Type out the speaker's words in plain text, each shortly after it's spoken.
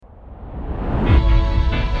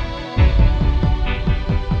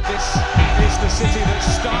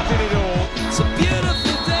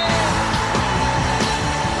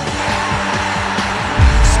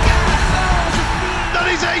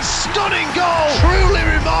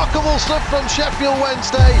remarkable stuff from Sheffield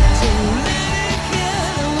Wednesday.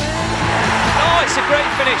 Oh, it's a great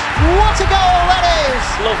finish. What a goal that is!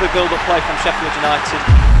 Lovely build-up play from Sheffield United.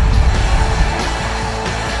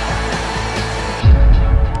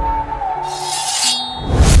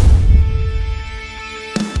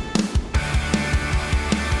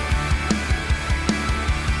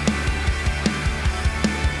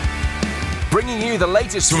 Bringing you the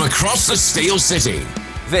latest from across the Steel City.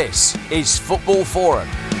 This is Football Forum.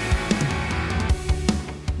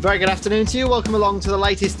 Very good afternoon to you. Welcome along to the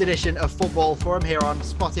latest edition of Football Forum here on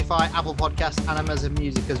Spotify, Apple Podcasts and Amazon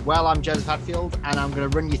Music as well. I'm Sheff Hadfield and I'm going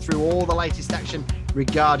to run you through all the latest action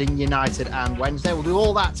regarding United and Wednesday. We'll do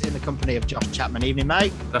all that in the company of Josh Chapman. Evening,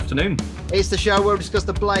 mate. Good afternoon. It's the show where we discuss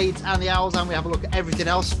the Blades and the Owls and we have a look at everything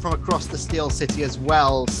else from across the Steel City as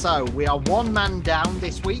well. So we are one man down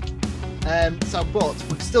this week. But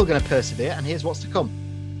we're still going to persevere, and here's what's to come.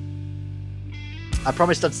 I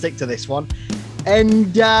promised I'd stick to this one.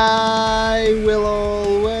 And I will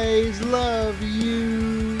always love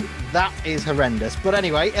you. That is horrendous. But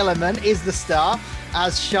anyway, Illiman is the star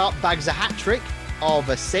as Sharp bags a hat-trick of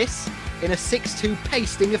assists in a 6-2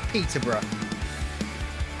 pasting of Peterborough.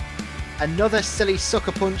 Another silly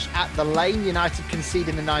sucker punch at the lane. United concede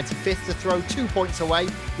in the 95th to throw 2 points away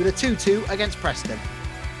with a 2-2 against Preston.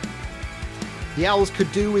 The Owls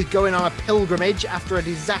could do with going on a pilgrimage after a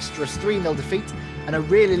disastrous 3-0 defeat and a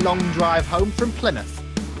really long drive home from Plymouth.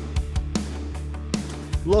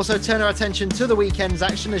 We'll also turn our attention to the weekend's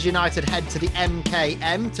action as United head to the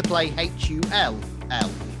MKM to play HUL.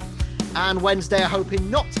 And Wednesday are hoping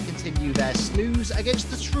not to continue their snooze against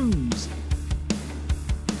the Shrews.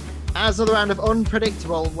 As another round of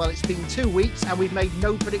unpredictable, well, it's been 2 weeks and we've made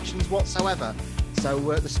no predictions whatsoever. So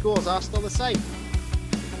the scores are still the same.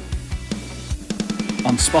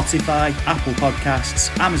 On Spotify, Apple Podcasts,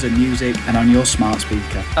 Amazon Music and on your smart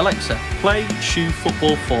speaker. Alexa, play SHU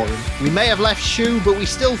Football Forum. We may have left SHU, but we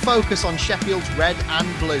still focus on Sheffield's red and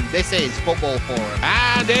blue. This is Football Forum.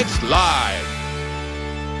 And it's live.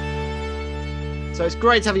 So it's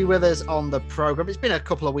great to have you with us on the programme. It's been a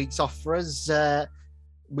couple of weeks off for us.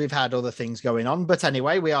 We've had other things going on. But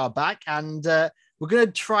anyway, we are back and we're going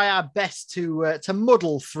to try our best to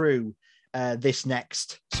muddle through this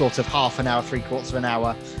next sort of half an hour, 3/4 of an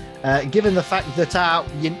hour, given the fact that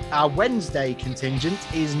our Wednesday contingent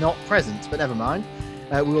is not present, but never mind.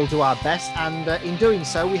 We will do our best, and in doing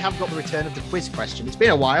so, we have got the return of the quiz question. It's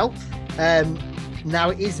been a while.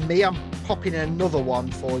 Now it is me. I'm popping another one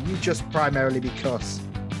for you, just primarily because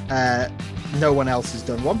no one else has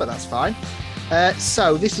done one, but that's fine.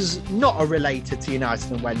 So this is not related to United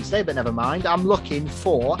and Wednesday, but never mind. I'm looking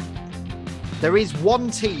for... There is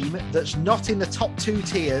one team that's not in the top 2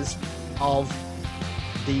 tiers of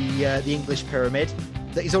the English pyramid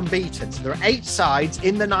that is unbeaten. So there are 8 sides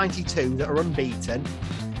in the 92 that are unbeaten.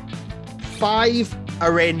 5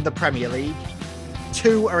 are in the Premier League.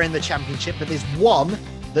 2 are in the Championship, but there's one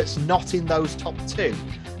that's not in those top 2.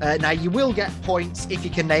 Now, you will get points if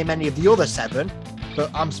you can name any of the other 7,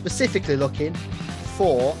 but I'm specifically looking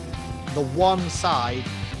for the one side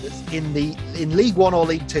that's in League 1 or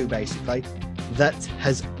League 2, basically, that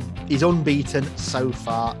is unbeaten so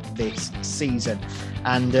far this season.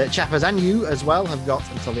 And Chappers and you as well have got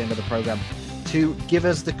until the end of the programme to give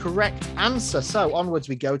us the correct answer. So onwards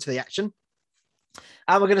we go to the action.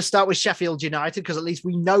 And we're going to start with Sheffield United because at least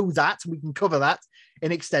we know that. We can cover that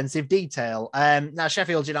in extensive detail. Now,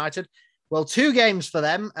 Sheffield United, well, 2 games for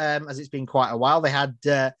them as it's been quite a while. They had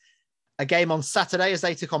a game on Saturday as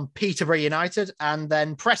they took on Peterborough United and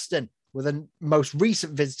then Preston were the most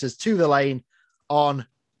recent visitors to the lane on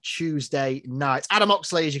Tuesday night. Adam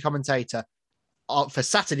Oxley is your commentator for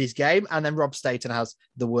Saturday's game, and then Rob Staten has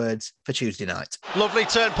the words for Tuesday night. Lovely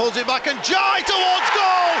turn, pulls it back, and Jai towards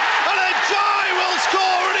goal, and then Jai will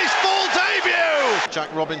score in his full debut.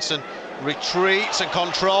 Jack Robinson retreats and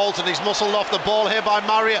controls, and he's muscled off the ball here by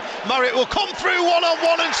Marriott. Marriott will come through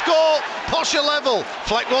one-on-one and score. Posher level.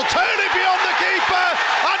 Fleck will turn it beyond the keeper,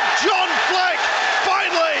 and John Fleck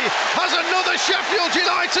finally has another Sheffield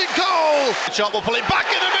United goal. Chop will pull it back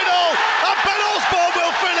in the middle, and Ben Osborne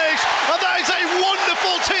will finish, and that is a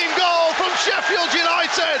wonderful team goal from Sheffield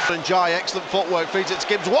United. And Jai, excellent footwork, feeds it to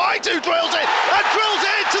Gibbs White, who drills it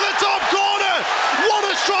into the top corner. What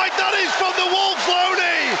a strike that is from the Wolves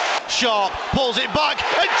loanee. Sharp pulls it back,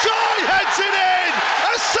 and Jai heads it in.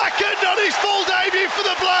 A second on his full debut for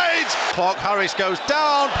the Blades. Clark Harris goes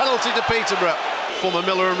down, penalty to Peterborough. Former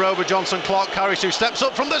Miller and Rover Johnson, Clark Harris, who steps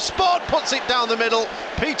up from the spot, puts it down the middle.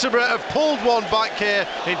 Peterborough have pulled one back here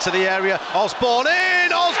into the area. Osborne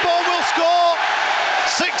in, Osborne will score.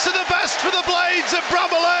 6 of the best for the Blades at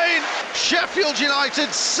Bramall Lane. Sheffield United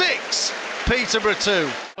 6, Peterborough 2.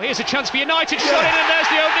 Here's a chance for United, shot in, and there's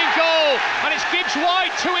the opening goal. And it's Gibbs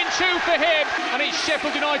White, 2 in 2 for him. And it's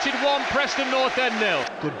Sheffield United 1, Preston North End 0.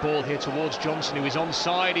 Good ball here towards Johnson, who is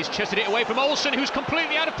onside. He's chested it away from Olsen, who's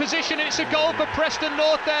completely out of position, and it's a goal for Preston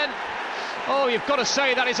North End. Oh, you've got to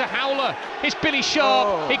say that is a howler. It's Billy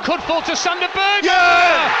Sharp. It could fall to Sander Berger.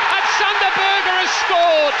 Yeah! And Sander Berger has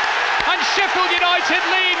scored. And Sheffield United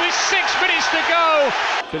lead with 6 minutes to go.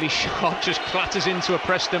 Billy Sharp just clatters into a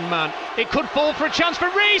Preston man. It could fall for a chance for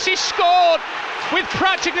Rees. He scored with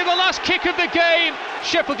practically the last kick of the game.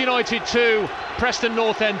 Sheffield United 2, Preston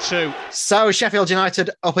North End 2. So Sheffield United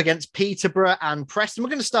up against Peterborough and Preston. We're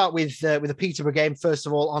going to start with the Peterborough game first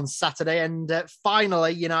of all on Saturday, and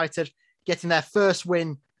finally United getting their first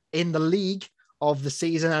win in the league of the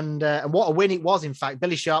season, and what a win it was. In fact,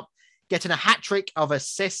 Billy Sharp getting a hat-trick of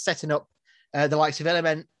assists, setting up the likes of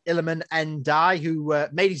Iliman Ndiaye, who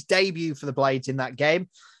made his debut for the Blades in that game.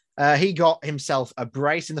 He got himself a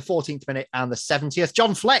brace in the 14th minute and the 70th.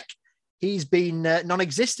 John Fleck, he's been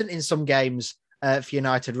non-existent in some games for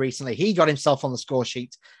United recently. He got himself on the score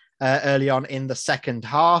sheet early on in the second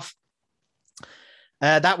half.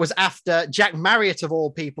 That was after Jack Marriott, of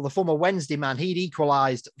all people, the former Wednesday man, he'd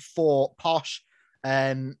equalised for Posh.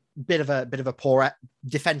 Bit of a poor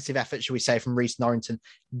defensive effort, shall we say, from Reece Norrington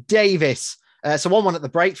Davis. So 1-1 at the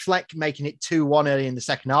break. Fleck making it 2-1 early in the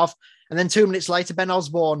second half. And then 2 minutes later, Ben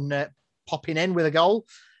Osborne popping in with a goal.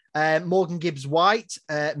 Morgan Gibbs-White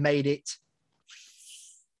made it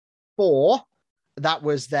 4. That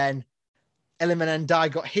was then Iliman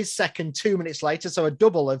Ndiaye got his second 2 minutes later, so a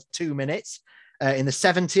double of 2 minutes. In the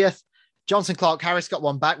 70th, Johnson Clark-Harris got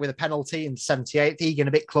one back with a penalty in the 78th. Egan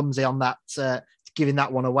a bit clumsy on that, giving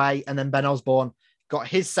that one away. And then Ben Osborne got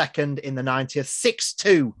his second in the 90th,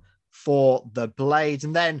 6-2 for the Blades.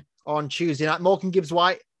 And then on Tuesday night, Morgan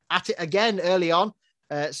Gibbs-White at it again early on,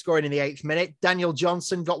 scoring in the 8th minute. Daniel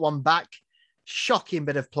Johnson got one back. Shocking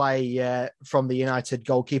bit of play from the United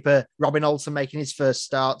goalkeeper. Robin Olsen making his first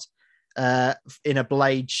start in a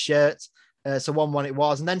Blade shirt. So 1-1 it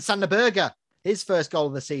was. And then Sander Berger, his first goal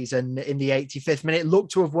of the season in the 85th minute,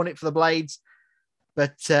 looked to have won it for the Blades,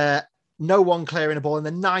 but no one clearing a ball. In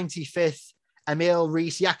the 95th, Emil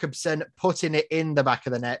Rees-Jakobsen putting it in the back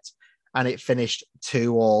of the net, and it finished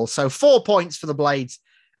 2-2. So 4 points for the Blades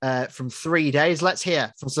from 3 days. Let's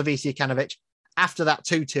hear from Slavisa Jokanovic after that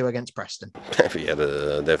 2-2 against Preston. We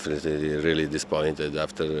are definitely really disappointed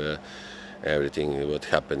after everything what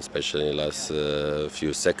happened, especially in the last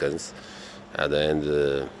few seconds. At the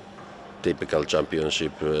end, typical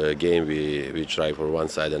championship game, we try for one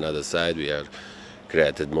side, another side. We are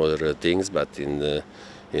created more things, but in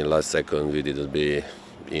last second we didn't be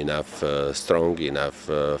enough strong, enough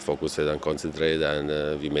focused and concentrated,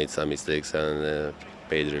 and we made some mistakes and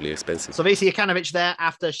paid really expensive. Slavisa Jokanovic there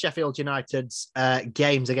after Sheffield United's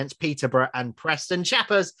games against Peterborough and Preston.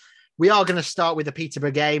 Chappers, we are going to start with the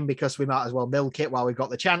Peterborough game because we might as well milk it while we've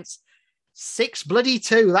got the chance.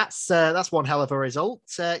 6-2. That's one hell of a result.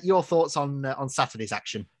 Your thoughts on Saturday's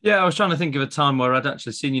action? Yeah, I was trying to think of a time where I'd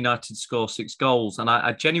actually seen United score 6 goals, and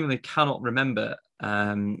I genuinely cannot remember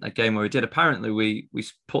a game where we did. Apparently, we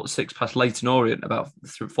put 6 past Leyton Orient about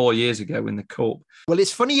 4 years ago in the Cup. Well,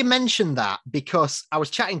 it's funny you mentioned that because I was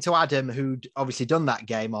chatting to Adam, who'd obviously done that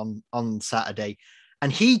game on Saturday,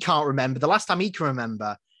 and he can't remember. The last time he can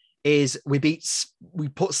remember is we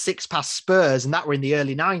put 6 past Spurs, and that were in the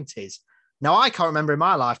early 90s. Now, I can't remember in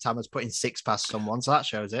my lifetime as putting 6 past someone, so that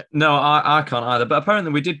shows it. No, I can't either. But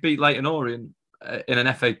apparently we did beat Leyton Orient in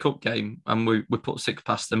an FA Cup game, and we put 6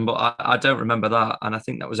 past them, but I don't remember that. And I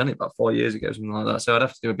think that was only about 4 years ago, something like that. So I'd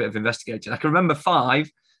have to do a bit of investigating. I can remember 5,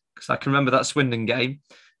 because I can remember that Swindon game,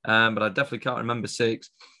 but I definitely can't remember 6.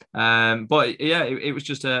 But yeah, it was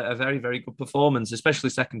just a very, very good performance, especially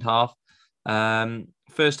second half.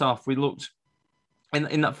 First half, we looked,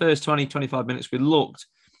 in that first 20, 25 minutes, we looked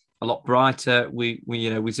a lot brighter. We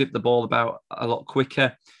zipped the ball about a lot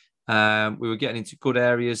quicker. We were getting into good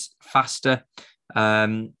areas faster.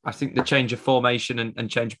 I think the change of formation and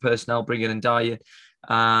change of personnel, bringing Ndiaye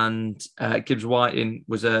and Gibbs-White in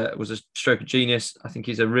was a stroke of genius. I think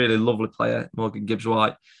he's a really lovely player, Morgan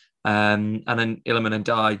Gibbs-White. And then Iliman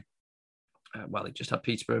Ndiaye, he just had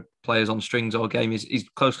Peterborough players on strings all game. His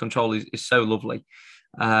close control is so lovely.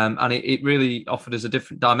 And it really offered us a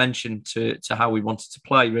different dimension to how we wanted to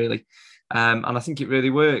play, really. And I think it really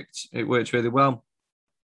worked. It worked really well.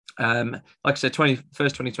 Like I said,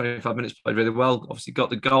 25 minutes played really well. Obviously got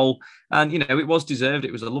the goal. And, it was deserved.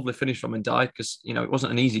 It was a lovely finish from Ndiaye because, it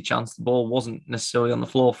wasn't an easy chance. The ball wasn't necessarily on the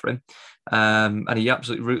floor for him. And he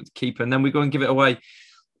absolutely root the keeper. And then we go and give it away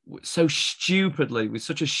so stupidly, with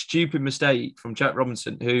such a stupid mistake from Jack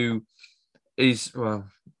Robinson, who is, well,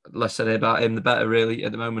 less said about him, the better, really,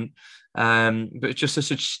 at the moment. But it's just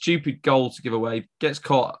such a stupid goal to give away. Gets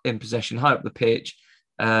caught in possession, high up the pitch.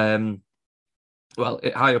 High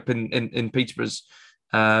up in Peterborough's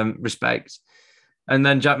respect. And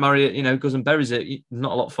then Jack Marriott, goes and buries it.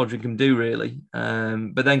 Not a lot Fodry can do, really.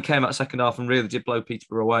 But then came out second half and really did blow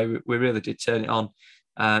Peterborough away. We really did turn it on.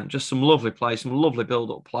 Just some lovely play, some lovely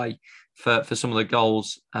build-up play for some of the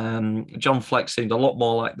goals. John Fleck seemed a lot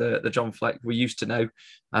more like the John Fleck we used to know.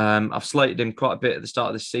 I've slated him quite a bit at the start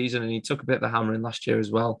of this season, and he took a bit of a hammering last year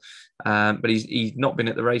as well. But he's not been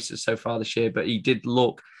at the races so far this year, but he did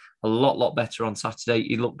look a lot better on Saturday.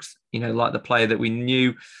 He looks, like the player that we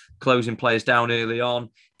knew, closing players down early on,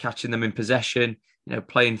 catching them in possession,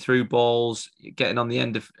 playing through balls, getting on the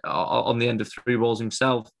end of through balls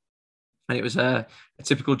himself. And it was a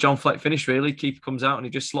typical John Fleck finish, really. Keeper comes out and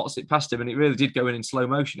he just slots it past him, and it really did go in slow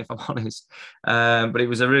motion, if I'm honest. But it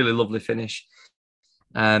was a really lovely finish.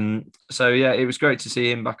 So yeah, it was great to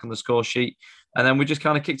see him back on the score sheet. And then we just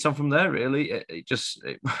kind of kicked on from there, really.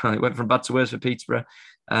 It went from bad to worse for Peterborough.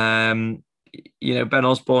 Ben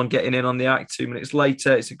Osborne getting in on the act 2 minutes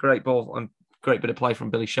later. It's a great ball and great bit of play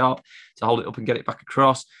from Billy Sharp to hold it up and get it back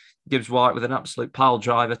across. Gibbs White with an absolute pile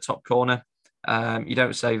driver, top corner. You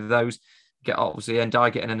don't save those. Get obviously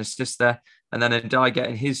Ndai getting an assist there, and then Ndai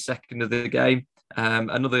getting his second of the game.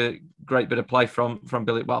 Another great bit of play from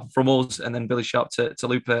Billy, from us, and then Billy Sharp to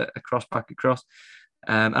loop a cross back across.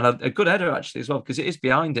 And a good header actually as well, because it is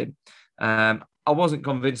behind him. I wasn't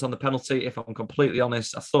convinced on the penalty, if I'm completely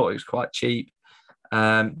honest. I thought it was quite cheap.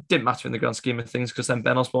 Didn't matter in the grand scheme of things, because then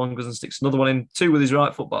Ben Osborne goes and sticks another one in, 2 with his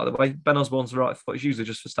right foot, by the way. Ben Osborne's right foot is usually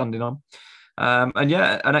just for standing on. And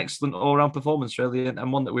yeah, an excellent all-round performance, really,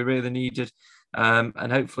 and one that we really needed.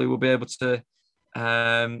 And hopefully we'll be able to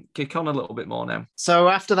kick on a little bit more now. So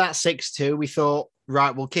after that 6-2, we thought,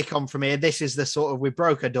 right, we'll kick on from here. This is the sort of, we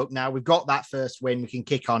broke a duck now. We've got that first win. We can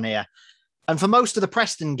kick on here. And for most of the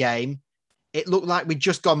Preston game, it looked like we'd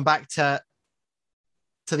just gone back to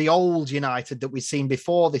the old United that we'd seen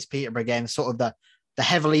before this Peterborough game, sort of the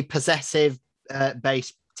heavily possessive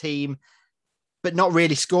based team, but not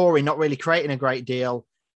really scoring, not really creating a great deal.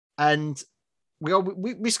 And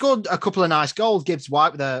we scored a couple of nice goals. Gibbs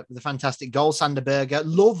White with a fantastic goal. Sander Berger,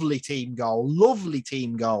 lovely team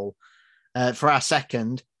goal for our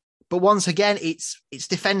second. But once again, it's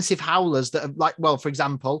defensive howlers that are for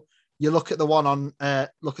example, you look at the one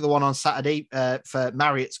on Saturday for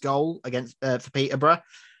Marriott's goal against for Peterborough.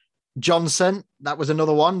 Johnson, that was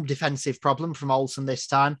another one, defensive problem from Olsen this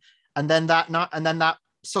time. And then that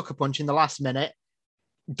sucker punch in the last minute.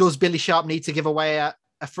 Does Billy Sharp need to give away a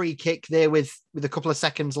free kick there with a couple of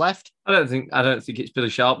seconds left? I don't think it's Billy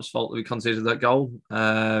Sharp's fault that we conceded that goal.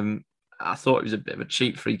 I thought it was a bit of a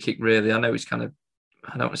cheap free kick, really. I know he's I don't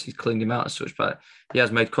want to say he's cleaned him out as such, but he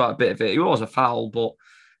has made quite a bit of it. It was a foul, but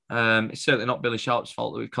it's certainly not Billy Sharp's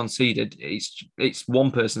fault that we've conceded. It's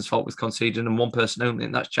one person's fault we've conceded, and one person only,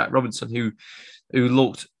 and that's Jack Robinson, who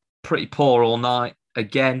looked pretty poor all night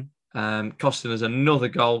again. Costing us another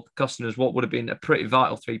goal, costing us what would have been a pretty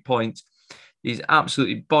vital 3 points. He's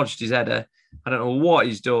absolutely bodged his header. I don't know what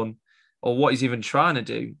he's done or what he's even trying to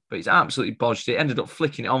do, but he's absolutely bodged it. Ended up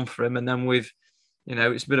flicking it on for him, and then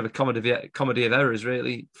it's a bit of a comedy of errors,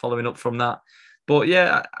 really, following up from that. But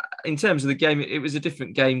yeah, in terms of the game, it was a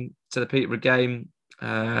different game to the Peterborough game.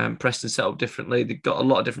 Preston set up differently. They've got a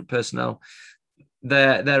lot of different personnel.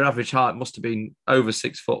 Their average height must have been over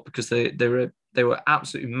 6 foot, because they were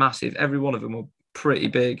absolutely massive. Every one of them were pretty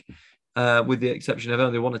big, with the exception of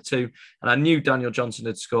only 1 or 2. And I knew Daniel Johnson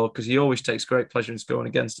had scored, because he always takes great pleasure in scoring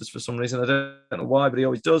against us for some reason. I don't know why, but he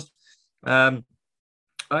always does. I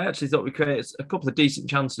actually thought we created a couple of decent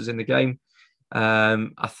chances in the game.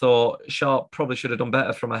 I thought Sharp probably should have done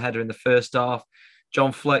better from a header in the first half.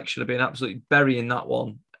 John Fleck should have been absolutely burying that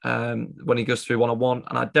one when he goes through 1-on-1.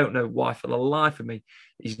 And I don't know why, for the life of me,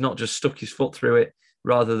 he's not just stuck his foot through it,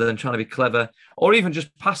 rather than trying to be clever, or even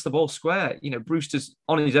just pass the ball square. Brewster's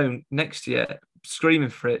on his own next to you, screaming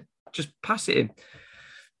for it. Just pass it in.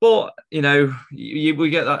 But we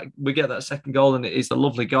get that second goal, and it is a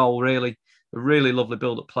lovely goal, really. A really lovely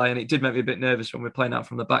build-up play, and it did make me a bit nervous when we were playing out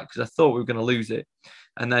from the back, because I thought we were going to lose it.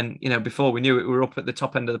 And then, before we knew it, we were up at the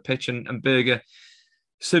top end of the pitch, and Berger,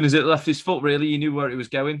 as soon as it left his foot, really, you knew where it was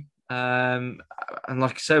going. And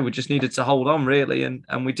like I said, we just needed to hold on, really,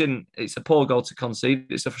 and we didn't. It's a poor goal to concede.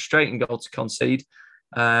 It's a frustrating goal to concede.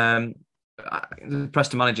 The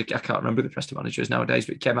Preston manager, I can't remember who the Preston manager is nowadays,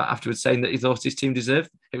 but he came out afterwards saying that he thought his team deserved.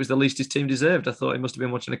 It was the least his team deserved. I thought he must have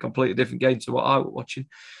been watching a completely different game to what I was watching.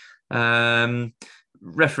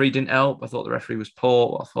 referee didn't help. I thought the referee was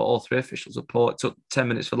poor. I thought all three officials were poor. It took 10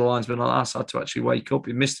 minutes for the linesman on our side to actually wake up.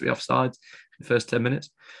 He missed the offside in the first 10 minutes.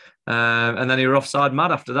 And then he were offside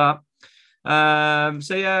mad after that.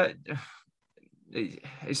 So yeah,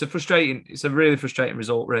 it's a really frustrating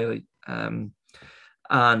result, really.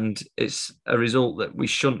 And it's a result that we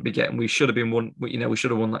shouldn't be getting. We should have been won. We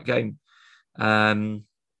should have won that game.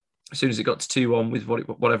 As soon as it got to 2-1 with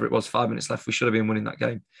whatever it was, 5 minutes left, we should have been winning that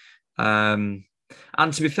game.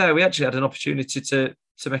 And to be fair, we actually had an opportunity to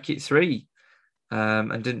make it 3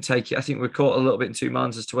 and didn't take it. I think we were caught a little bit in two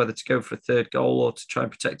minds as to whether to go for a third goal or to try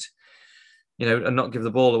and protect, and not give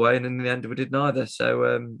the ball away. And in the end, we did neither.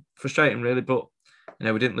 So frustrating, really. But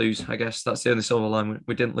we didn't lose. I guess that's the only silver line.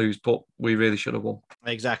 We didn't lose, but we really should have won.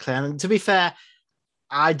 Exactly. And to be fair,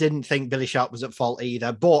 I didn't think Billy Sharp was at fault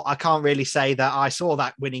either, but I can't really say that I saw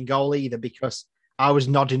that winning goal either, because I was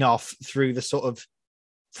nodding off through the sort of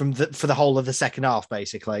for the whole of the second half,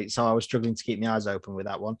 basically. So I was struggling to keep my eyes open with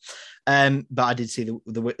that one. But I did see the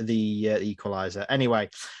equaliser. Anyway,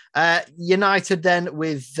 United then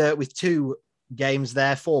with 2 games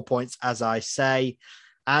there, 4 points, as I say.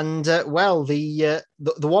 And the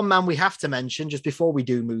one man we have to mention just before we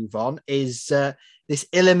do move on is this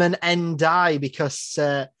Iliman Ndiaye, because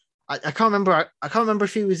I can't remember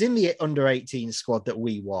if he was in the under 18 squad that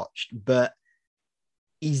we watched, but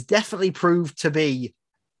he's definitely proved to be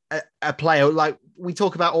a player. Like, we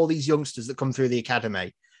talk about all these youngsters that come through the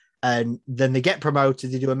academy and then they get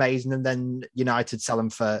promoted, they do amazing, and then United sell them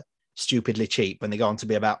for stupidly cheap when they go on to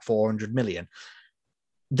be about 400 million.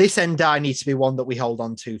 This Ndiaye needs to be one that we hold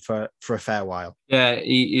on to for a fair while. Yeah,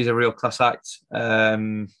 he's a real class act.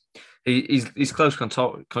 His close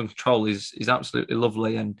control is absolutely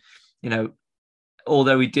lovely. And,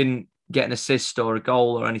 although he didn't get an assist or a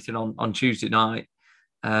goal or anything on Tuesday night,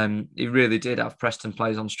 he really did have Preston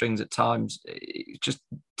players on strings at times, just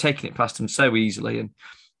taking it past them so easily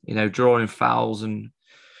and, drawing fouls and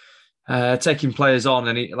taking players on.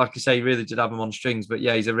 And he, like I say, he really did have them on strings. But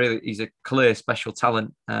yeah, he's a clear special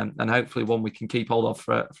talent, and hopefully one we can keep hold of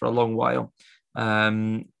for a long while.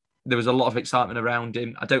 There was a lot of excitement around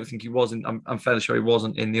him. I don't think he wasn't. I'm fairly sure he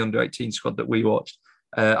wasn't in the under 18 squad that we watched.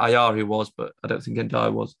 Ayari was, but I don't think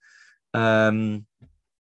Ndiaye was. And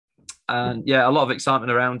yeah, a lot of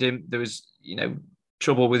excitement around him. There was,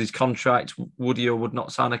 trouble with his contract. Would he or would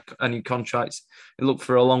not sign a new contract? It looked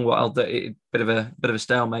for a long while that it bit of a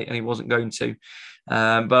stalemate, and he wasn't going to.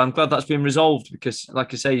 But I'm glad that's been resolved, because,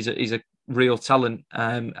 like I say, he's a real talent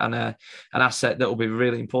and an asset that will be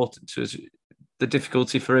really important to us. The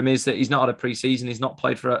difficulty for him is that he's not had a pre-season. He's not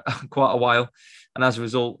played for quite a while. And as a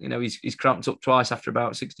result, he's cramped up twice after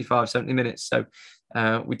about 65, 70 minutes. So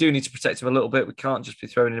we do need to protect him a little bit. We can't just be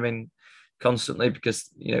throwing him in constantly, because,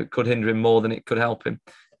 it could hinder him more than it could help him.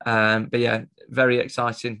 But yeah, very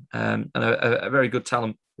exciting and a very good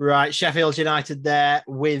talent. Right, Sheffield United there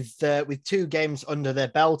with 2 games under their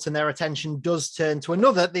belt, and their attention does turn to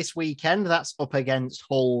another this weekend. That's up against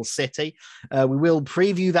Hull City. We will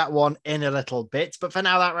preview that one in a little bit, but for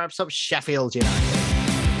now, that wraps up Sheffield United.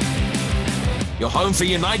 You're home for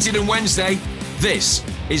United on Wednesday. This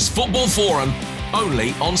is Football Forum,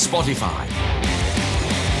 only on Spotify.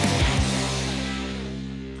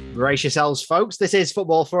 Brace yourselves, folks. This is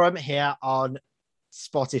Football Forum here on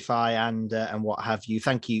Spotify and what have you.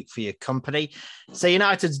 Thank you for your company. So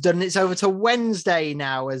United's done. It's over to Wednesday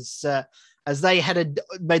now as they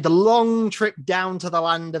made the long trip down to the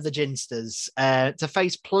land of the Ginsters to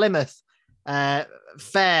face Plymouth.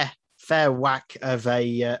 Fair whack of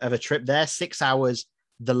a trip there. 6 hours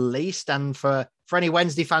the least. And for any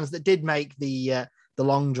Wednesday fans that did make the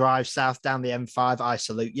long drive south down the M5, I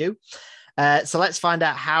salute you. So let's find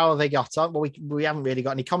out how they got on. Well, we haven't really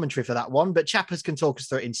got any commentary for that one, but Chappers can talk us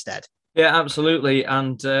through it instead. Yeah, absolutely.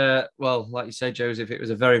 And, like you say, Joseph, it was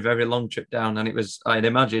a very, very long trip down, and it was, I'd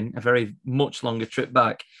imagine, a very much longer trip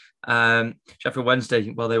back. Sheffield Wednesday,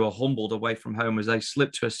 they were humbled away from home as they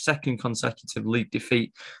slipped to a second consecutive league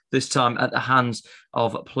defeat, this time at the hands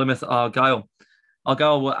of Plymouth Argyle.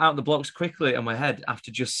 Argyle were out the blocks quickly and were ahead after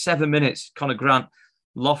just 7 minutes. Connor Grant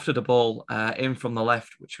lofted a ball in from the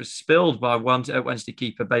left, which was spilled by Wednesday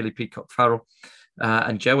keeper Bailey Peacock-Farrell.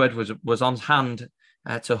 And Sheff Wed was on hand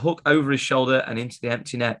to hook over his shoulder and into the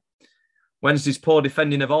empty net. Wednesday's poor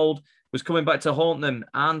defending of old was coming back to haunt them,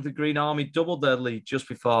 and the Green Army doubled their lead just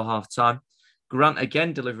before half-time. Grant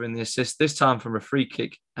again delivering the assist, this time from a free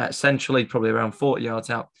kick, essentially probably around 40 yards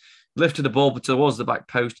out. Lifted the ball towards the back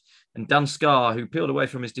post, and Dan Scarr, who peeled away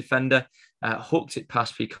from his defender, hooked it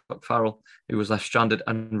past Peacock-Farrell, who was left stranded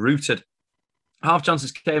and rooted. Half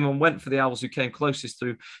chances came and went for the Owls, who came closest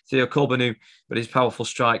through Theo Corbanu, but his powerful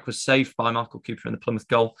strike was saved by Michael Cooper in the Plymouth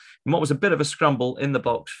goal. And what was a bit of a scramble in the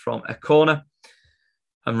box from a corner.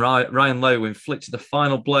 And Ryan Lowe inflicted the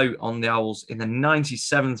final blow on the Owls in the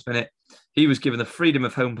 97th minute. He was given the freedom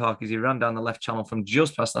of home park as he ran down the left channel from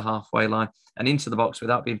just past the halfway line and into the box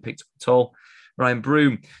without being picked up at all. Ryan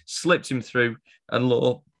Broom slipped him through, and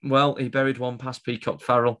Law, well, he buried one past Peacock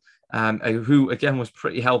Farrell, who again was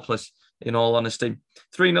pretty helpless, in all honesty.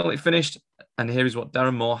 3-0 it finished, and here is what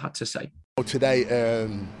Darren Moore had to say. Today,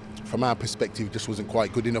 from our perspective, just wasn't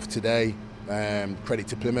quite good enough today. Credit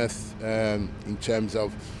to Plymouth in terms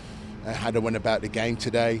of how they went about the game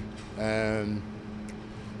today. And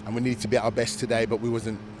we needed to be at our best today, but we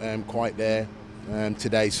wasn't quite there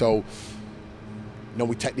today. So,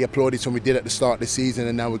 we take the plaudits when we did at the start of the season,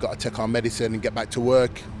 and now we've got to take our medicine and get back to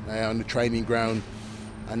work on the training ground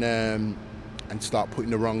and start putting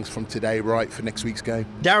the wrongs from today right for next week's game.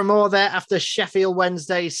 Darren Moore there after Sheffield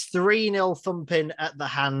Wednesday's 3-0 thumping at the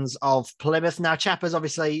hands of Plymouth. Now, chappers,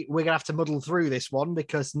 obviously, we're going to have to muddle through this one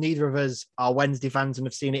because neither of us are Wednesday fans and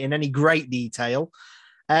have seen it in any great detail.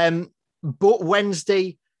 But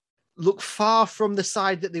Wednesday look far from the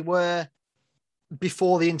side that they were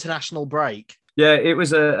before the international break. Yeah, it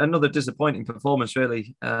was another disappointing performance,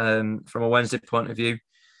 really, from a Wednesday point of view.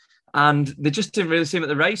 And they just didn't really seem at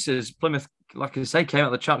the races. Plymouth, like I say, came out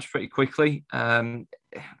of the traps pretty quickly.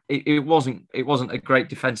 It wasn't a great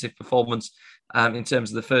defensive performance in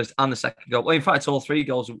terms of the first and the second goal. Well, in fact, all three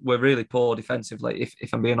goals were really poor defensively,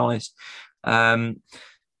 if I'm being honest.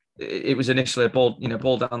 It was initially a ball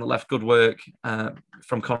down the left, good work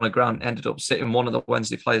from Connor Grant, ended up sitting one of the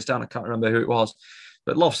Wednesday players down. I can't remember who it was,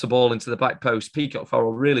 but lofts the ball into the back post. Peacock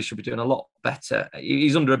Farrell really should be doing a lot better.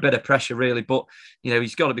 He's under a bit of pressure, really, but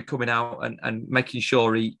he's got to be coming out and making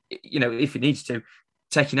sure he, if he needs to,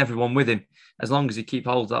 taking everyone with him as long as he keep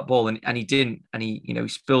hold of that ball. And he didn't, and he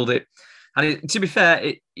spilled it. And to be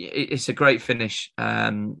fair, it's a great finish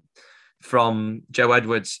from Joe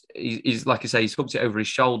Edwards. He's like I say, he's hooked it over his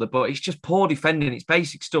shoulder, but it's just poor defending. It's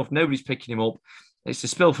basic stuff. Nobody's picking him up. It's a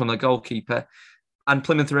spill from the goalkeeper. And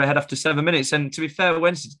Plymouth are ahead after 7 minutes. And to be fair,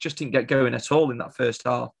 Wednesday just didn't get going at all in that first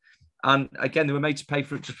half. And again, they were made to pay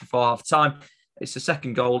for it just before half time. It's the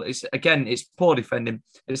second goal. It's poor defending.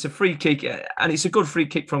 It's a free kick, and it's a good free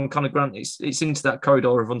kick from Connor Grant. It's into that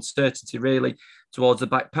corridor of uncertainty, really, towards the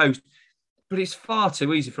back post. But it's far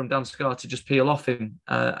too easy from Dan Scarr to just peel off him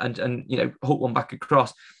and hook one back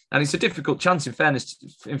across. And it's a difficult chance, in fairness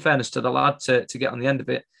to the lad, to get on the end of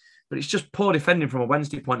it. But it's just poor defending from a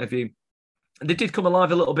Wednesday point of view. They did come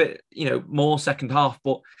alive a little bit, more second half,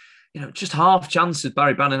 but just half chances.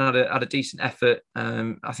 Barry Bannon had a decent effort.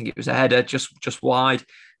 I think it was a header, just wide,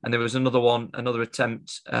 and there was another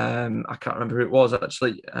attempt. I can't remember who it was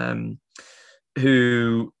actually,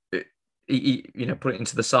 who he put it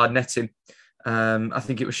into the side netting. I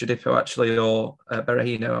think it was Shadipo actually, or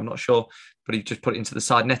Berahino, I'm not sure, but he just put it into the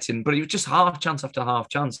side netting. But it was just half chance after half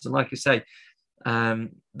chance, and like I say,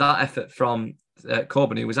 that effort from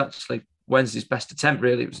Corbin was actually Wednesday's best attempt,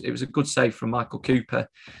 really. It was a good save from Michael Cooper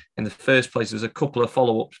in the first place. There was a couple of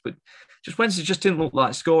follow-ups, but just Wednesday just didn't look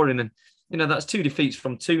like scoring. And that's 2 defeats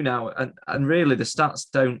from 2 now, and really the stats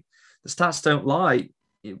don't lie.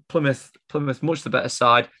 Plymouth much the better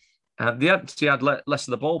side. They actually had less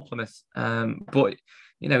of the ball, Plymouth, but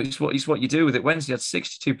it's what you do with it. Wednesday had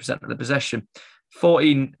 62% of the possession,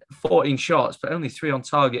 14 shots, but only 3 on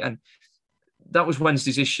target, and that was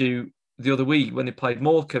Wednesday's issue the other week when they played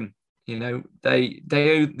Morecambe. They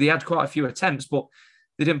had quite a few attempts, but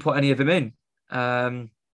they didn't put any of them in. And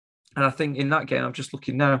I think in that game, I'm just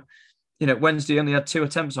looking now, Wednesday only had 2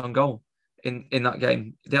 attempts on goal in that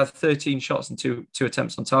game. They had 13 shots and two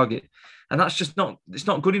attempts on target. And that's just it's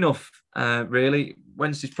not good enough, really.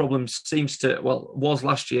 Wednesday's problem was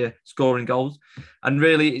last year scoring goals. And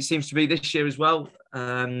really it seems to be this year as well,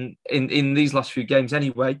 in these last few games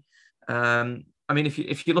anyway.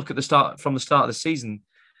 If you look at the start of the season,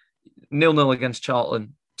 0-0 against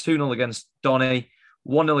Charlton, 2-0 against Donny,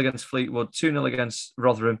 1-0 against Fleetwood, 2-0 against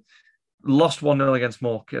Rotherham, lost 1-0 against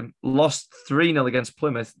Morecambe, lost 3-0 against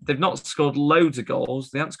Plymouth. They've not scored loads of goals.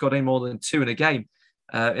 They haven't scored any more than 2 in a game,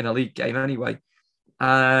 in a league game anyway.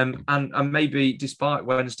 And maybe despite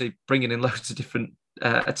Wednesday bringing in loads of different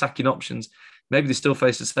attacking options, maybe they still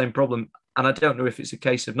face the same problem. And I don't know if it's a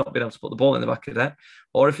case of not being able to put the ball in the back of net,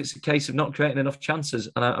 or if it's a case of not creating enough chances.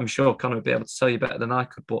 And I'm sure Connor would be able to tell you better than I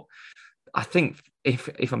could. But I think,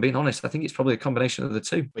 if I'm being honest, I think it's probably a combination of the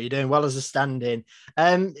two. But you're doing well as a stand-in.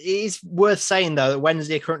 It's worth saying, though, that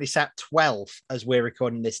Wednesday are currently sat 12th as we're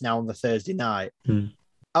recording this now on the Thursday night.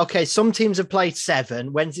 Okay, some teams have played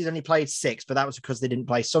 7. Wednesday's only played 6, but that was because they didn't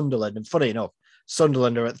play Sunderland. And funny enough,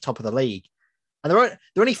 Sunderland are at the top of the league. And they're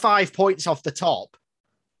only 5 points off the top.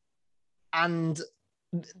 And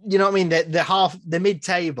you know what I mean? They're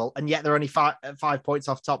mid-table, and yet they're only 5 points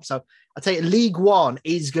off top. So I tell you, League One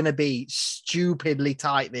is going to be stupidly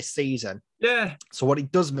tight this season. Yeah. So what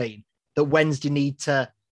it does mean that Wednesday need to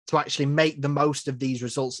actually make the most of these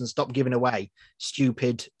results and stop giving away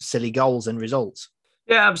stupid, silly goals and results.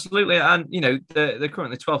 Yeah, absolutely. And, you know, they're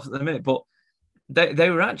currently 12th at the minute, but they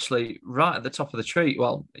were actually right at the top of the tree.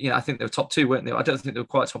 Well, you know, I think they were top 2, weren't they? I don't think they were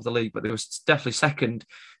quite top of the league, but they were definitely second.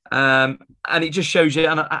 And it just shows you,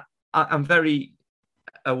 and I'm very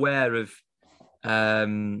aware of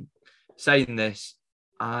saying this,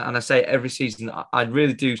 and I say it every season, I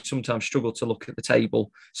really do sometimes struggle to look at the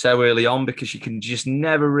table so early on because you can just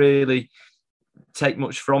never really take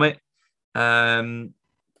much from it. And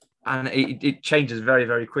it changes very,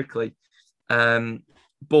 very quickly.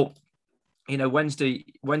 But you know, Wednesday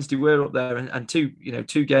were up there and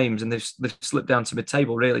two games, and they've slipped down to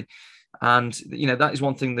mid-table really. And you know, that is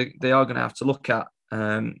one thing that they are going to have to look at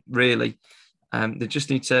really. They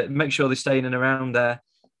just need to make sure they stay in and around there,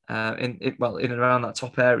 in and around that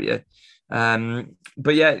top area.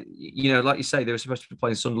 But yeah, you know, like you say, they were supposed to be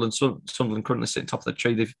playing Sunderland. Sunderland currently sitting top of the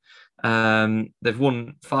tree. They've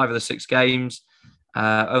won 5 of the 6 games,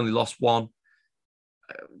 only lost 1.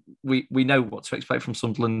 We know what to expect from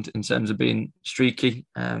Sunderland in terms of being streaky.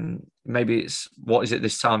 Maybe it's, what is it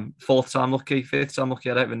this time? 4th time lucky, 5th time lucky.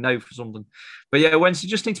 I don't even know for Sunderland. But yeah, Wednesday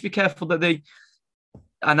just need to be careful that they.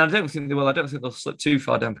 And I don't think they will. I don't think they'll slip too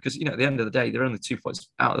far down because, you know, at the end of the day, they're only 2 points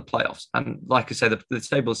out of the playoffs. And like I say, the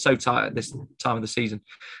table is so tight at this time of the season.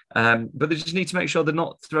 But they just need to make sure they're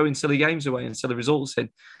not throwing silly games away and silly results in.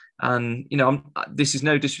 And, you know, this is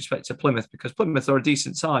no disrespect to Plymouth because Plymouth are a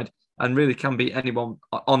decent side and really can beat anyone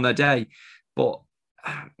on their day. But,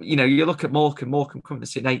 you know, you look at Morecambe coming to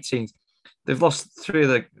sit in 18th. They've lost 3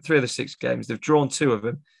 of the 6 games. They've drawn 2 of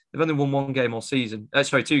them. They've only won 1 game all season.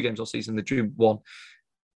 2 games all season. They drew 1.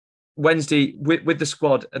 Wednesday, with the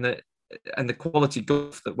squad and the quality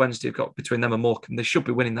gulf that Wednesday have got between them and Morecambe, they should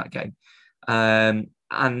be winning that game.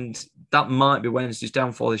 And that might be Wednesday's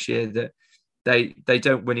downfall this year, that they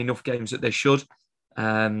don't win enough games that they should,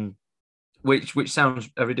 which sounds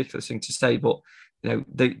a ridiculous thing to say, but you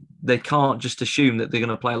know, they can't just assume that they're going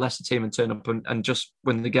to play a lesser team and turn up and just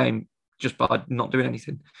win the game just by not doing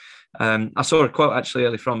anything. I saw a quote actually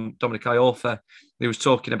earlier from Dominic Iorfa. He was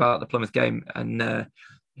talking about the Plymouth game, and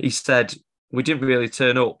he said, "We didn't really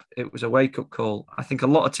turn up. It was a wake-up call." I think a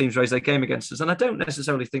lot of teams raise their game against us, and I don't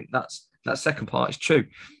necessarily think that second part is true.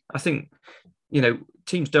 I think, you know,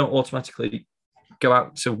 teams don't automatically go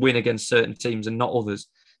out to win against certain teams and not others.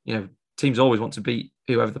 You know, teams always want to beat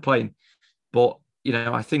whoever they're playing. But, you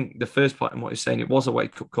know, I think the first part in what you're saying, it was a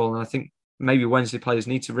wake-up call, and I think maybe Wednesday players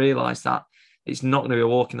need to realise that it's not going to be a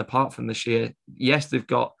walk in the park from this year. Yes, they've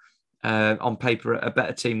got, on paper, a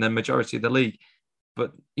better team than majority of the league.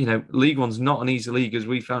 But, you know, League One's not an easy league, as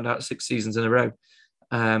we found out 6 seasons in a row.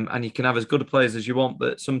 And you can have as good a players as you want,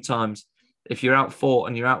 but sometimes if you're out fought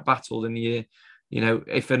and you're out battled in the year, you know,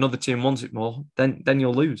 if another team wants it more, then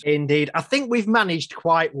you'll lose. Indeed. I think we've managed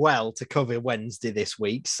quite well to cover Wednesday this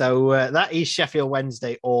week. So that is Sheffield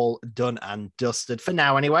Wednesday all done and dusted for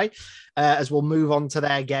now anyway, as we'll move on to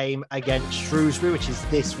their game against Shrewsbury, which is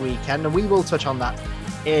this weekend. And we will touch on that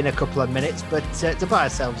in a couple of minutes, but to buy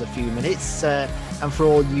ourselves a few minutes, and for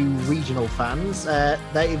all you regional fans,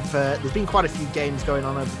 there's been quite a few games going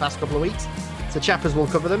on over the past couple of weeks. So Chappers will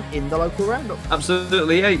cover them in the local roundup.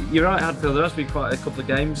 Absolutely, yeah, you're right, Hadfield. There has been quite a couple of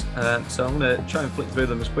games, so I'm going to try and flick through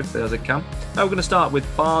them as quickly as I can. Now we're going to start with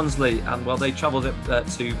Barnsley, and well, they travelled up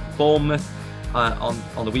to Bournemouth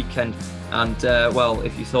on the weekend. And well,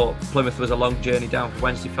 if you thought Plymouth was a long journey down for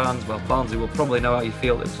Wednesday fans, well, Barnsley will probably know how you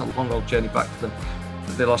feel. It was a long old journey back for them.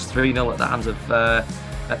 They lost 3-0 at the hands of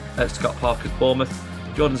at Scott Parker's Bournemouth.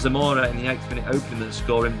 Jordan Zamora in the 8th minute opening the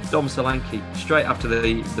scoring. Dom Solanke straight after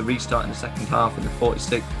the restart in the second half in the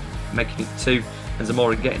 46th, making it 2. And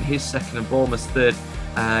Zamora getting his second and Bournemouth's third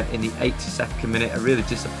in the 82nd minute. A really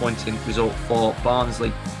disappointing result for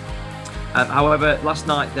Barnsley. However, last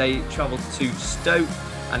night they travelled to Stoke,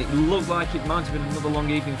 and it looked like it might have been another long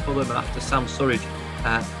evening for them after Sam Surridge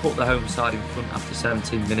put the home side in front after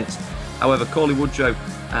 17 minutes. However, Corley Woodrow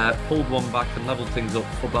pulled one back and levelled things up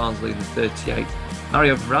for Barnsley in the 38th.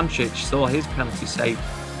 Mario Vrancic saw his penalty saved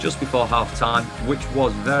just before half-time, which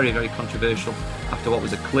was very, very controversial after what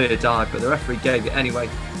was a clear dive, but the referee gave it anyway.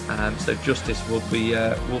 So justice will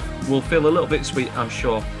feel a little bit sweet, I'm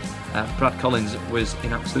sure. Brad Collins was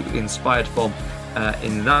in absolutely inspired form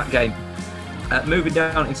in that game. Moving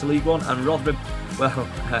down into League One, and Rotherham, well,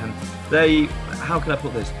 they, how can I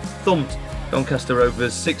put this? Thumped Doncaster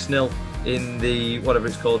Rovers 6-0 in the, whatever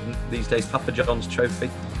it's called these days, Papa John's Trophy.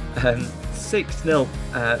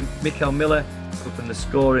 6-0. Mikael Miller opened the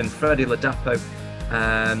scoring. Freddie Ladapo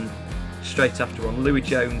straight after one. Louis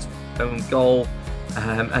Jones own goal.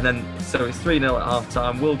 And then, so it's 3-0 at half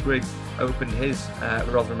time. Will Grigg opened his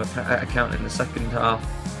Rotherham account in the second half.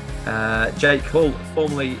 Jake Hull,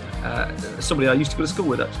 formerly somebody I used to go to school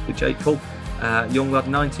with, actually. Jake Hull, young lad,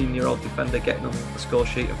 19-year-old defender, getting on the score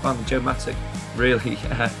sheet. And finally, Joe Mattock really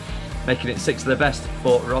making it 6 of the best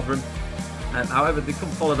for Rotherham. However, they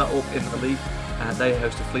couldn't follow that up in the league. They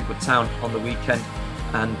hosted Fleetwood Town on the weekend,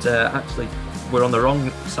 and actually we're on the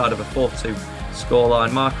wrong side of a 4-2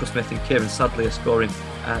 scoreline. Michael Smith and Kieran Sadley are scoring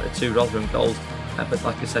the 2 Rotherham goals, but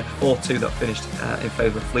like I said, 4-2 that finished in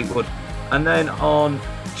favour of Fleetwood. And then on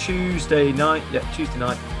Tuesday night, the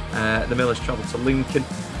Millers travelled to Lincoln.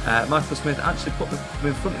 Michael Smith actually put them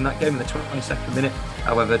in front in that game in the 22nd minute.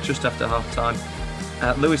 However, just after half time,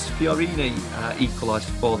 Lewis Fiorini equalised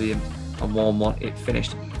for the Imps, and 1-1 it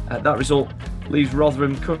finished. That result leaves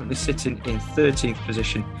Rotherham currently sitting in 13th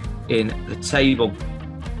position in the table.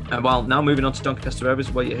 While now moving on to Doncaster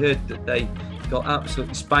Rovers, where you heard that they got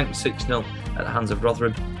absolutely spanked 6-0 at the hands of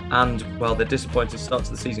Rotherham, and well, their disappointing start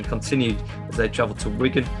to the season continued as they travelled to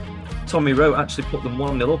Wigan. Tommy Rowe actually put them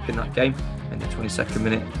 1-0 up in that game in the 22nd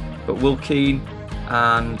minute, but Will Keane,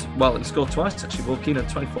 and well, he scored twice actually. Will Keane on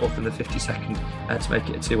the 24th and the 52nd to make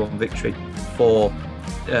it a 2-1 victory for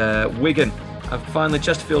Wigan. And finally,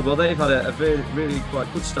 Chesterfield, well, they've had a really quite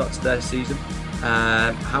good start to their season.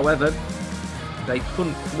 However, they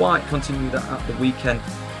couldn't quite continue that at the weekend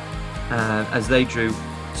as they drew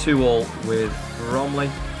 2-2 with Bromley.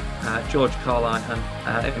 George Carline and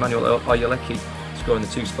Emmanuel Oyeleki scoring the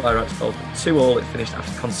 2 Spirax goals. 2-2 it finished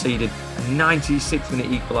after conceding a 96-minute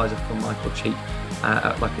equaliser from Michael Cheek,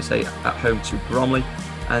 like I say, at home to Bromley.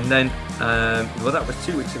 And then, well, that was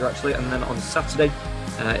 2 weeks ago actually, and then on Saturday,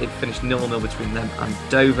 it finished 0-0 between them and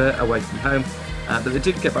Dover away from home. But they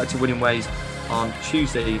did get back to winning ways on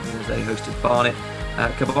Tuesday evening as they hosted Barnet.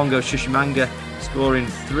 Kabongo Shushimanga scoring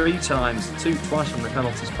 3 times, twice from the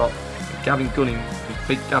penalty spot. Gavin Gunning,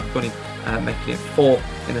 big Gav Gunning, making it 4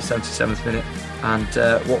 in the 77th minute. And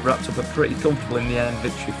what wrapped up a pretty comfortable in the end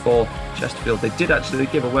victory for Chesterfield. They did actually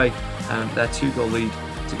give away their 2-goal lead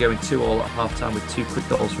to go in 2-2 at half-time with 2 quick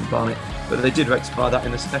goals from Barnet. But they did rectify that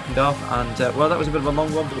in the second half, and well, that was a bit of a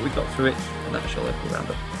long one, but we got through it, and that's your local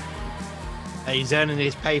roundup. He's earning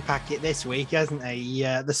his pay packet this week, hasn't he?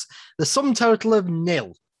 The sum total of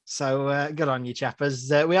 0. So good on you, chappers.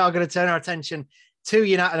 We are going to turn our attention to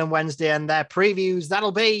United on Wednesday and their previews.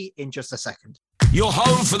 That'll be in just a second. Your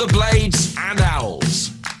home for the Blades and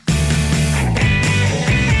Owls.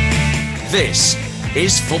 This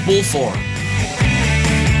is Football Forum.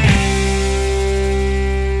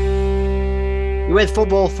 You're with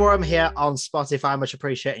Football Forum here on Spotify. Much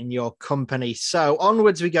appreciating your company. So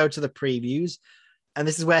onwards we go to the previews. And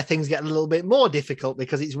this is where things get a little bit more difficult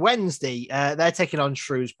because it's Wednesday. They're taking on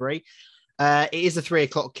Shrewsbury. It is a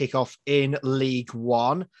 3:00 kickoff in League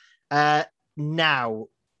One. Now,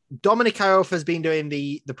 Dominic Iorfa has been doing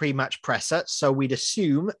the pre-match presser, so we'd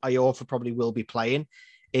assume Iorfa probably will be playing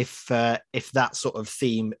if that sort of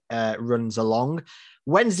theme runs along.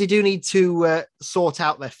 Wednesday do need to sort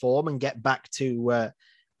out their form and get back to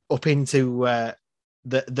up into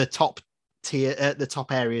the top tier, the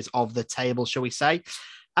top areas of the table, shall we say?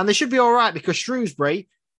 And they should be all right because Shrewsbury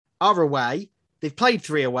are away. They've played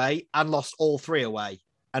 3 away and lost all 3 away.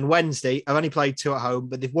 And Wednesday have only played 2 at home,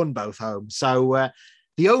 but they've won both home. So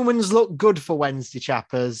the omens look good for Wednesday,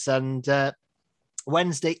 chappers. And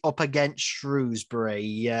Wednesday up against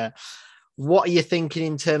Shrewsbury. What are you thinking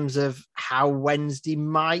in terms of how Wednesday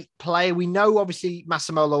might play? We know, obviously,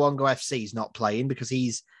 Massimo Luongo FC is not playing because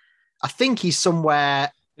I think he's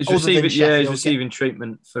somewhere. He's receiving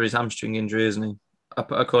treatment for his hamstring injury, isn't he?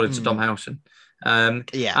 According to Dom Howson.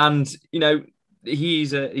 And, you know,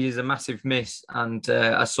 he's a massive miss. And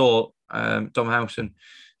I saw Dom Howson,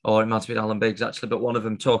 or it might have been Alan Biggs, actually, but one of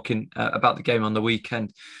them talking about the game on the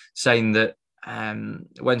weekend, saying that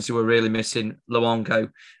Wednesday were really missing Luongo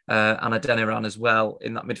and Adeniran as well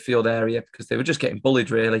in that midfield area because they were just getting bullied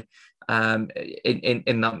really in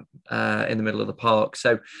the middle of the park.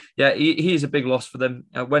 So yeah, he's a big loss for them.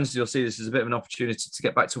 Wednesday you'll see this as a bit of an opportunity to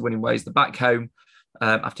get back to winning ways. They're back home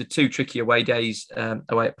after 2 tricky away days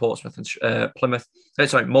away at Portsmouth and Plymouth.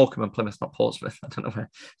 Sorry, Morecambe and Plymouth, not Portsmouth. I don't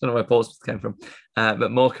know where Portsmouth came from,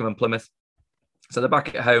 but Morecambe and Plymouth. So they're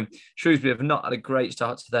back at home. Shrewsbury have not had a great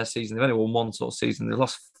start to their season. They've only won 1 sort of season. They've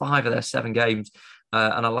lost 5 of their 7 games.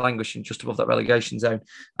 and are languishing just above that relegation zone.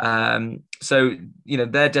 So,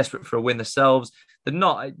 they're desperate for a win themselves. They're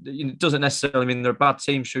not, it doesn't necessarily mean they're a bad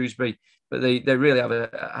team, Shrewsbury, but they really have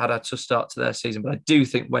had a tough start to their season. But I do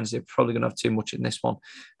think Wednesday are probably going to have too much in this one.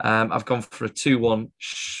 I've gone for a 2-1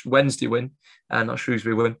 Wednesday win, not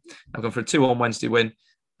Shrewsbury win. I've gone for a 2-1 Wednesday win.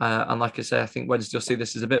 And like I say, I think Wednesday will see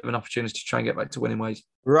this as a bit of an opportunity to try and get back to winning ways.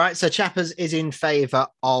 Right, so Chappers is in favour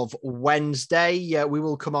of Wednesday. We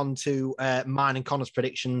will come on to mine and Connor's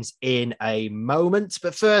predictions in a moment.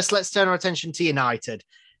 But first, let's turn our attention to United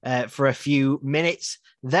for a few minutes.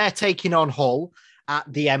 They're taking on Hull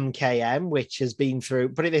at the MKM, which has been through,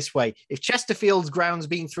 put it this way, if Chesterfield's ground's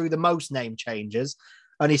been through the most name changes,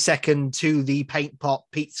 only second to the Paint Pot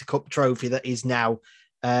Pizza Cup trophy that is now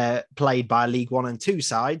played by League 1 and 2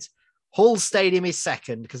 sides. Hull Stadium is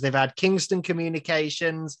second because they've had Kingston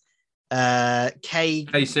Communications, KC.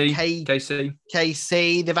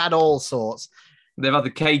 They've had all sorts. They've had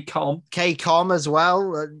the KCOM as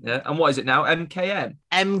well. Yeah, and what is it now? MKM.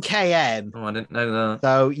 Oh, I didn't know that.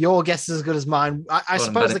 So your guess is as good as mine. I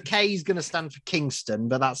suppose the K is going to stand for Kingston,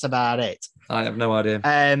 but that's about it. I have no idea.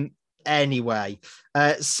 Anyway,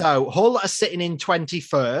 so Hull are sitting in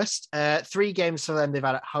 21st. 3 games for them they've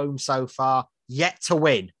had at home so far, yet to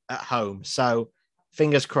win at home. So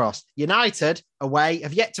fingers crossed. United away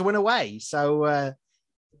have yet to win away. So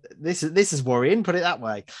this is worrying, put it that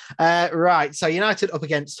way. Right, so United up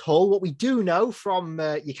against Hull. What we do know from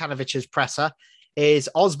Jukanovic's presser is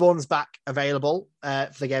Osborne's back available for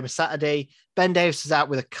the game of Saturday. Ben Davies is out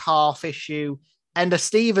with a calf issue. Enda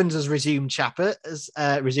Stevens has resumed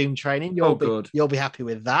resumed training. You'll be happy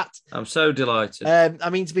with that. I'm so delighted. I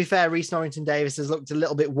mean, to be fair, Reece Norrington-Davies has looked a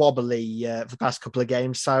little bit wobbly for the past couple of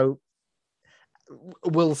games, so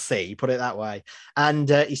we'll see, put it that way. And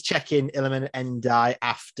he's checking Iliman Ndiaye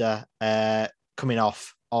after coming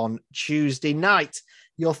off on Tuesday night.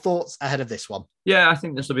 Your thoughts ahead of this one? Yeah, I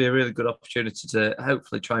think this will be a really good opportunity to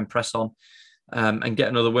hopefully try and press on and get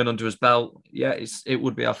another win under his belt. Yeah, it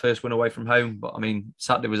would be our first win away from home, but I mean,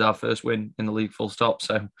 Saturday was our first win in the league, full stop.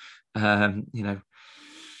 So, you've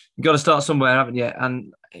got to start somewhere, haven't you?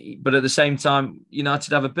 But at the same time,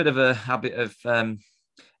 United have a bit of a habit of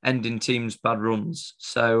ending teams' bad runs.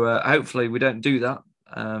 So hopefully we don't do that.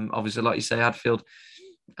 Obviously, like you say, Hadfield,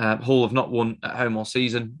 Hull have not won at home all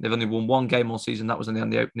season. They've only won 1 game all season. That was on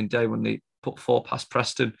the opening day when they put 4 past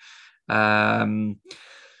Preston.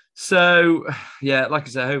 So, yeah, like I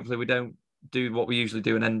said, hopefully we don't do what we usually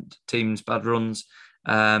do and end teams' bad runs.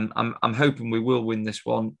 I'm hoping we will win this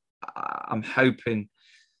one. I'm hoping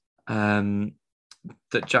that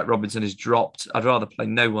Jack Robinson is dropped. I'd rather play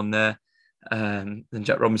no one there than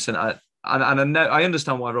Jack Robinson. I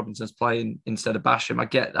understand why Robinson's playing instead of Basham. I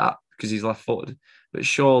get that because he's left-footed. But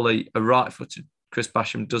surely a right-footed Chris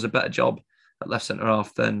Basham does a better job at left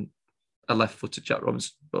centre-half than a left-footed Jack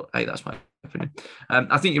Robinson. But, hey, that's my opinion.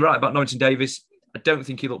 I think you're right about Norrington-Davies. I don't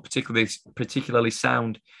think he looked particularly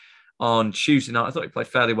sound on Tuesday night. I thought he played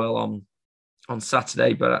fairly well on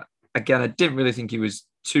Saturday. But, again, I didn't really think he was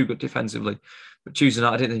too good defensively. But Tuesday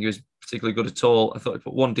night, I didn't think he was particularly good at all. I thought he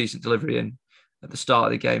put 1 decent delivery in at the start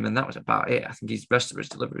of the game, and that was about it. I think the rest of his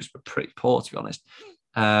deliveries were pretty poor, to be honest.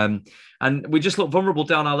 And we just looked vulnerable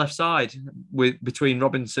down our left side between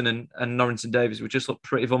Robinson and Norrington-Davies. We just looked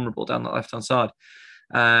pretty vulnerable down that left-hand side.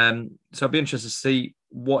 So I'd be interested to see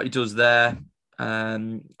what he does there.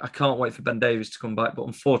 I can't wait for Ben Davies to come back, but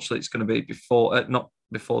unfortunately it's going to be not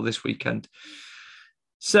before this weekend.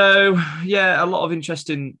 So, yeah, a lot of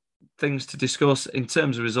interesting things to discuss. In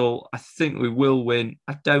terms of result, I think we will win.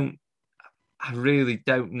 I really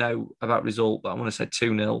don't know about result, but I want to say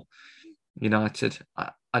 2-0 United.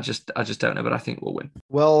 I just don't know, but I think we'll win.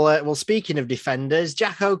 Well, speaking of defenders,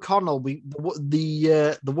 Jack O'Connell,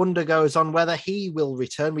 the wonder goes on whether he will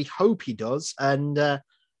return. We hope he does. And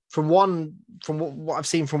from what I've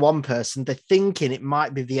seen from one person, they're thinking it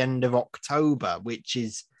might be the end of October, which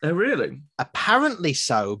is really apparently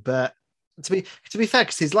so. But to be fair,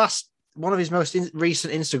 because one of his most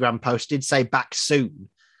recent Instagram posts did say back soon,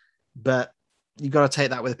 but you've got to take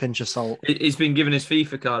that with a pinch of salt. He's been given his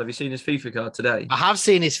FIFA card. Have you seen his FIFA card today? I have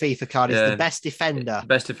seen his FIFA card. He's the best defender.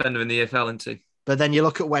 Best defender in the EFL, isn't he? But then you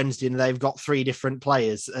look at Wednesday and they've got 3 different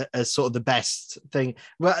players as sort of the best thing.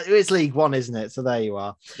 Well, it's League 1, isn't it? So there you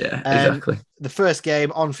are. Yeah, exactly. The first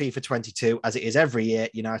game on FIFA 22, as it is every year,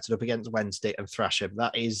 United up against Wednesday and thrash him.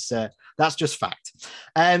 That's just fact.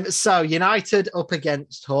 So United up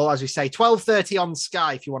against Hull, as we say, 12:30 on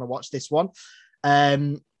Sky if you want to watch this one.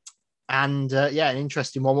 An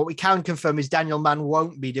interesting one. What we can confirm is Daniel Mann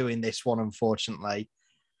won't be doing this one, unfortunately,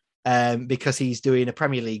 because he's doing a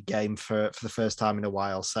Premier League game for the first time in a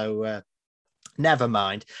while. So Never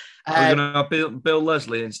mind. We're going to have Bill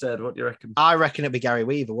Leslie instead. What do you reckon? I reckon it'd be Gary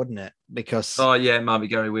Weaver, wouldn't it? Because it might be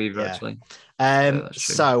Gary Weaver actually.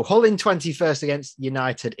 So Hull in 21st against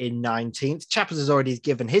United in 19th. Chappers has already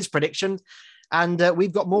given his predictions, and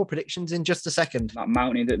we've got more predictions in just a second. That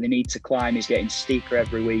mountain that they need to climb is getting steeper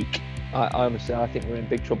every week. I honestly think we're in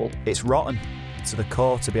big trouble. It's rotten to the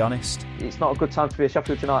core, to be honest. It's not a good time to be a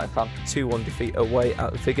Sheffield United fan. 2-1 defeat away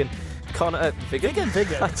at Wigan. Connor Wigan. I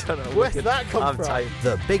don't know. Where's that come from? Tired.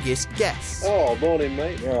 The biggest guess. Oh, morning,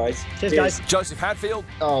 mate. You all right? Cheers, guys. Joseph Hadfield.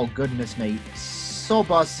 Oh, goodness me.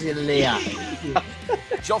 Sobosilia.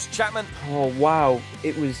 Josh Chapman. Oh, wow.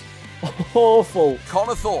 It was awful.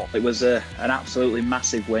 Connor Thorpe. It was an absolutely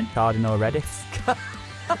massive win. Cardinal Reddith.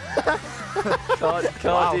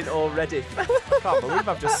 Cardin already. Can't believe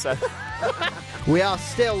I've just said. We are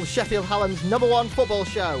still Sheffield Hallam's #1 football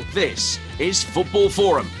show. This is Football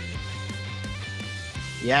Forum.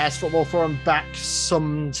 Yes, Football Forum back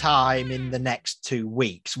sometime in the next 2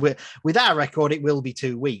 weeks. With our record, it will be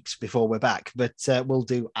 2 weeks before we're back, but we'll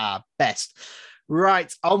do our best.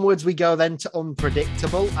 Right, onwards we go then to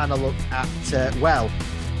Unpredictable and a look at,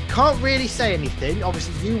 can't really say anything.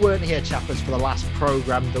 Obviously, you weren't here, Chappers, for the last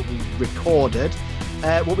programme that we recorded.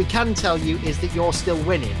 What we can tell you is that you're still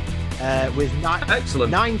winning with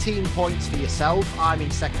 19 points for yourself. I'm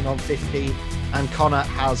in second on 15. And Connor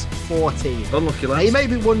has 14. Unlucky lads. Now, you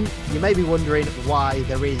may be wondering why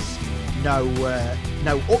there is no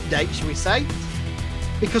update, shall we say?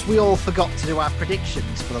 Because we all forgot to do our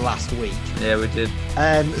predictions for the last week. Yeah, we did.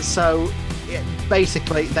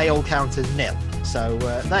 Basically, they all count as nil. So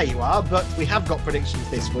there you are. But we have got predictions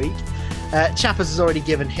this week. Chappers has already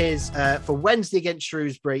given his. For Wednesday against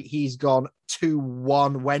Shrewsbury, he's gone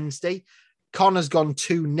 2-1 Wednesday. Connor's gone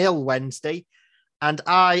 2-0 Wednesday. And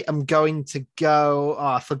I am going to go.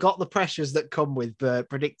 I forgot the pressures that come with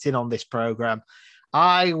predicting on this program.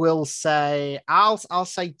 I will say I'll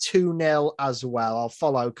say 2-0 as well. I'll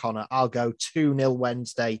follow Connor. I'll go 2-0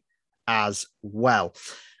 Wednesday as well.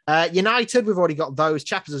 United, we've already got those.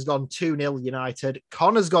 Chappers has gone 2-0 United.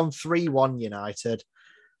 Connor's gone 3-1 United.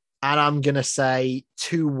 And I'm going to say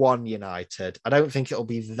 2-1 United. I don't think it'll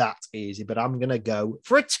be that easy, but I'm going to go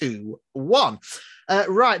for a 2-1.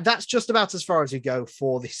 Right, that's just about as far as we go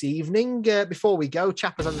for this evening. Before we go,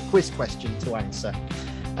 Chappers has a quiz question to answer.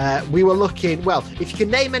 We were looking, if you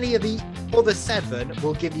can name any of the other 7,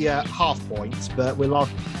 we'll give you half points, but we're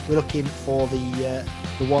looking for the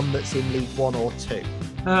one that's in League 1 or 2.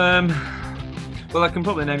 I can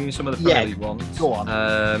probably name you some of the Premier League ones. Go on.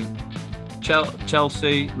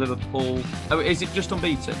 Chelsea, Liverpool. Oh, is it just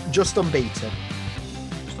unbeaten? Just unbeaten.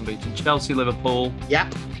 Chelsea, Liverpool.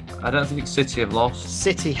 Yep. I don't think City have lost.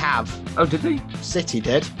 City have. Oh, did they? City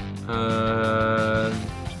did. Man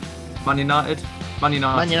United. Man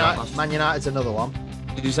United's another one.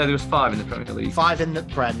 Did you say there was 5 in the Premier League? 5 in the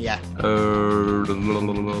Prem, yeah.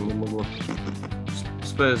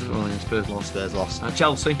 Spurs. Spurs lost. Spurs lost.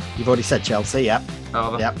 Chelsea. You've already said Chelsea, yeah.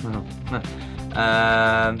 Oh, yep. No.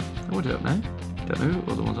 I don't know. Don't know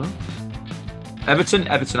what other ones are. Everton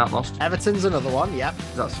have lost. Everton's another one, yep.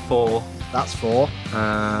 That's 4. That's 4.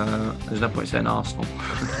 There's no point saying Arsenal.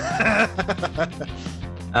 Who's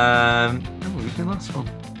the last one?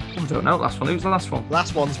 I don't know. Last one. Who's the last one?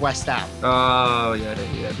 Last one's West Ham. Oh, yeah.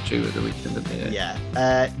 The 2 at the weekend, didn't they? Yeah.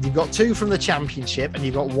 You've got 2 from the Championship, and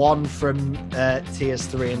you've got 1 from tiers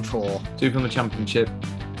 3 and 4. 2 from the Championship.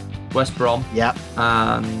 West Brom. Yep.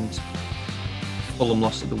 And Fulham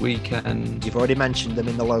lost at the weekend. You've already mentioned them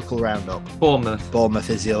in the local roundup. Bournemouth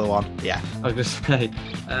is the other one. Yeah. I was going to say.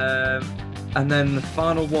 And then the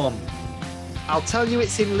final one. I'll tell you,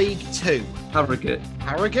 it's in League 2. Harrogate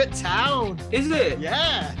Town. Is it?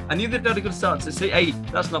 Yeah. I knew they'd had a good start to see 8.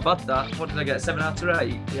 That's not bad, that. What did I get? 7 out of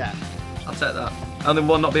 8? Yeah. I'll take that. And then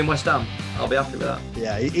 1 not being West Ham. I'll be happy with that.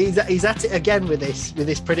 Yeah, he's at it again with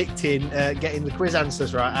this predicting, getting the quiz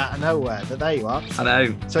answers right out of nowhere. But there you are. I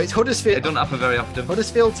know. So it's Huddersfield. It doesn't happen very often.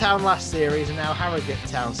 Huddersfield Town last series, and now Harrogate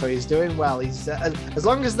Town. So he's doing well. He's as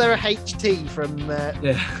long as they're a HT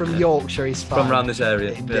from Yorkshire, he's fine. From around this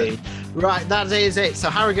area. Indeed. Yeah. Right, that is it. So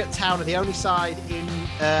Harrogate Town are the only side in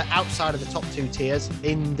outside of the top 2 tiers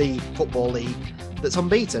in the Football League that's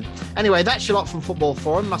unbeaten. Anyway, that's your lot from Football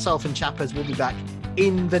Forum. Myself and Chappers will be back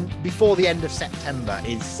before the end of September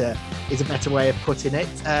is a better way of putting it.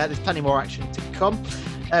 There's plenty more action to come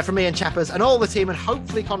from me and Chappers and all the team, and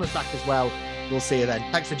hopefully Connor's back as well. We'll see you then.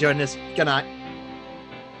 Thanks for joining us. Good night.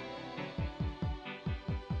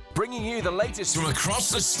 Bringing you the latest from across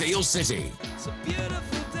the Steel City. It's a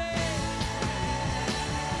beautiful day.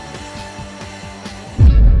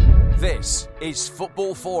 This is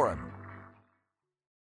Football Forum.